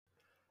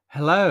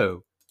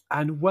Hello,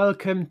 and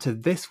welcome to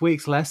this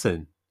week's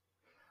lesson.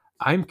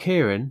 I'm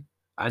Kieran,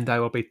 and I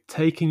will be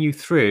taking you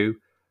through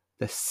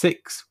the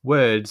 6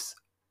 words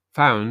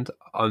found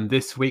on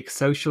this week's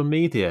social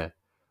media,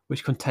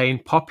 which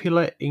contain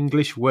popular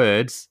English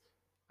words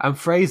and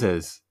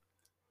phrases.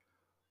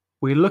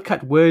 We look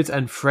at words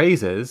and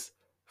phrases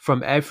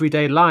from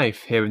everyday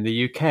life here in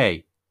the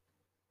UK,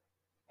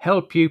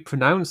 help you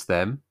pronounce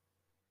them,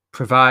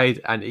 provide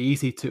an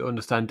easy to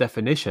understand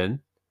definition,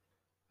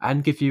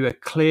 and give you a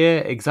clear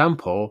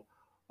example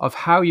of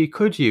how you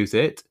could use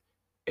it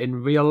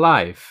in real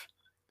life.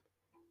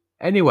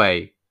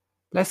 Anyway,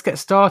 let's get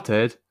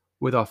started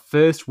with our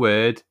first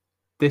word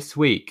this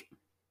week.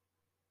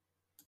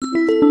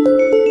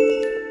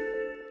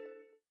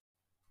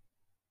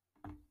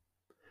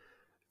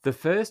 The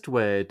first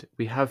word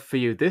we have for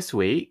you this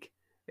week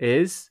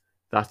is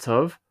that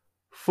of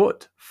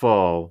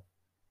footfall.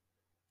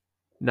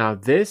 Now,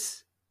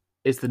 this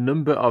is the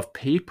number of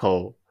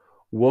people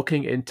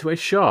walking into a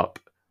shop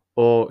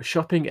or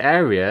shopping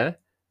area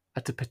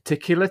at a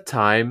particular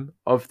time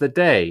of the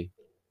day.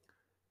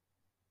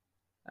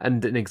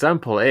 And an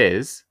example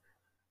is,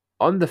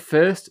 on the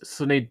first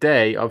sunny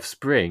day of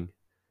spring,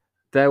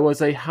 there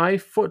was a high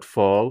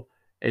footfall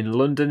in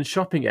London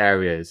shopping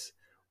areas,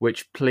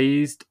 which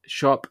pleased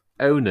shop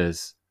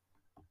owners.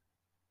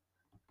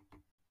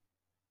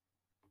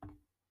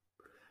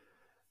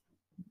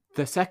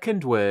 The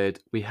second word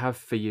we have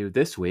for you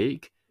this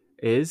week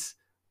is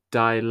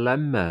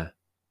dilemma.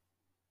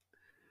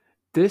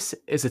 This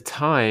is a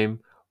time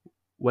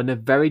when a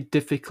very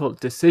difficult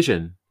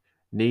decision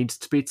needs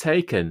to be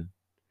taken,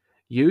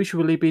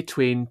 usually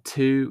between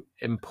two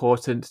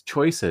important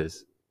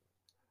choices.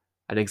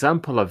 An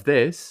example of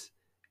this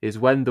is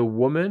when the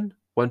woman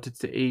wanted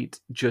to eat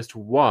just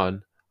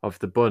one of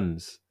the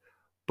buns,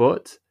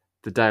 but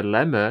the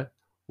dilemma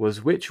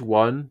was which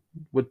one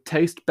would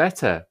taste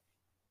better.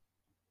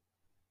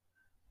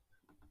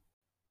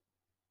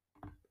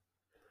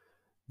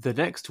 The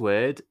next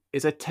word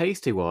is a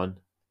tasty one,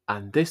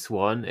 and this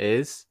one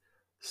is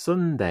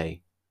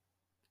sundae.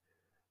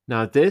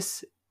 Now,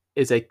 this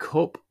is a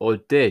cup or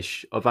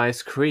dish of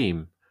ice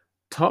cream,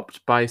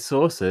 topped by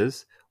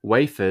sauces,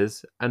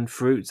 wafers, and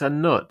fruits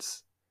and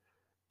nuts.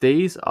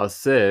 These are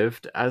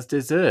served as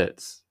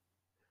desserts.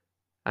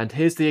 And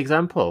here's the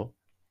example.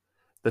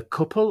 The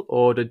couple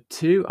ordered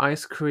 2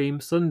 ice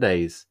cream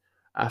sundaes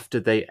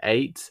after they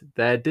ate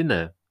their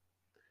dinner.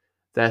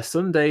 Their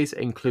sundaes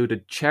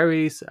included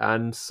cherries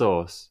and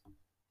sauce.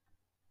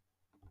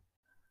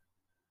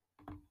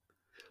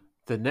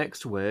 The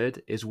next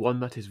word is one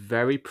that is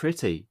very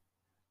pretty,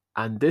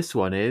 and this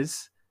one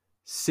is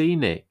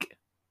scenic.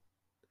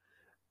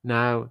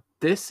 Now,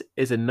 this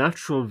is a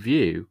natural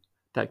view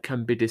that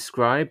can be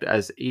described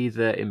as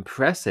either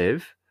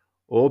impressive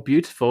or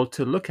beautiful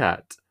to look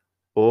at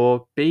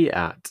or be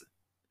at.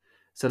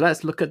 So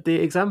let's look at the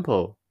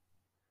example.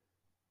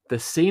 The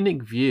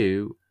scenic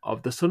view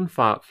of the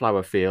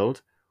sunflower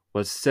field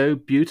was so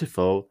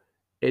beautiful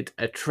it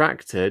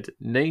attracted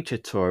nature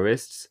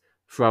tourists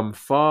from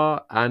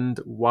far and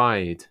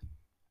wide.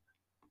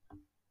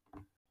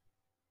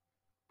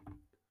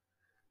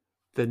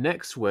 The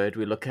next word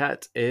we look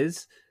at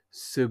is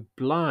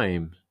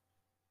sublime.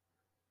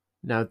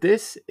 Now,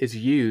 this is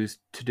used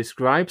to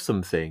describe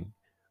something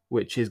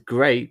which is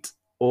great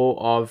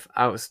or of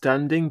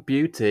outstanding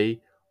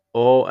beauty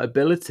or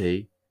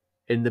ability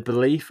in the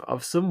belief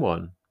of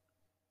someone.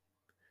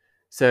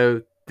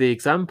 So the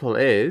example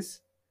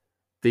is,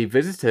 the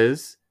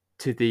visitors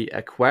to the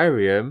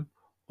aquarium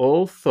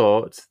all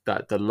thought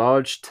that the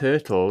large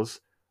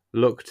turtles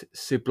looked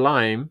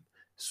sublime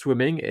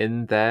swimming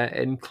in their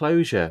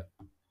enclosure.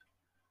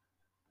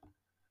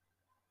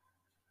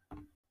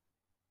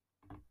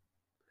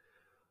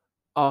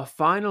 Our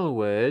final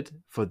word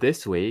for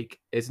this week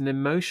is an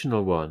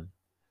emotional one,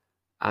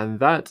 and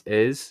that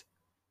is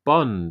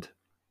bond.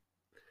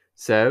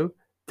 So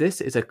this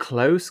is a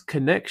close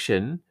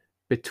connection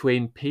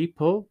between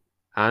people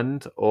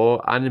and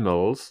or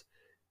animals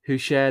who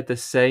share the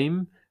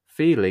same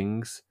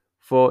feelings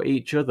for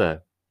each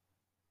other.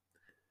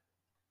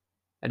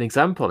 An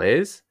example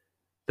is,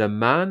 the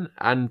man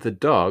and the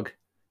dog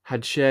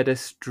had shared a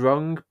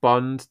strong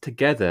bond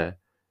together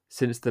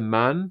since the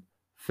man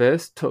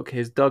first took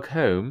his dog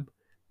home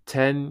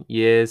 10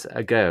 years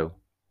ago.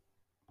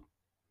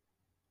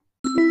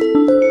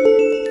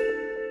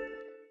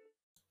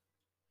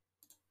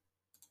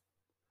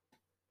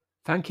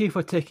 Thank you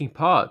for taking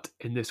part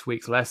in this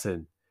week's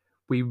lesson.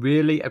 We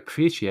really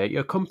appreciate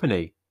your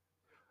company.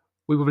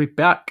 We will be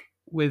back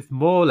with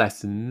more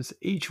lessons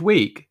each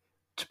week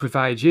to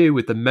provide you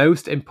with the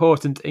most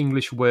important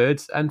English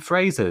words and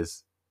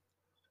phrases.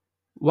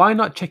 Why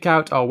not check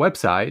out our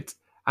website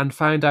and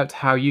find out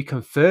how you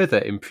can further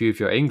improve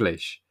your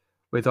English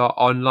with our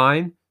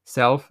online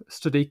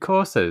self-study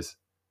courses?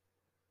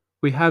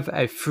 We have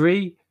a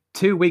free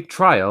 2-week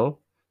trial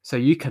so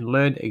you can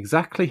learn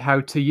exactly how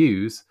to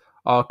use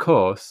our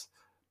course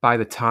by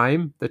the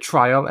time the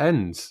trial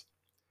ends.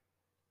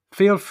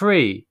 Feel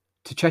free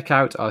to check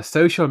out our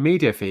social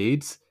media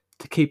feeds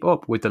to keep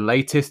up with the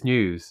latest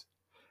news.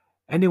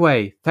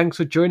 Anyway, thanks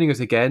for joining us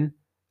again,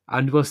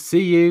 and we'll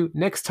see you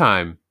next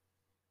time.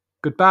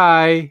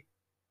 Goodbye.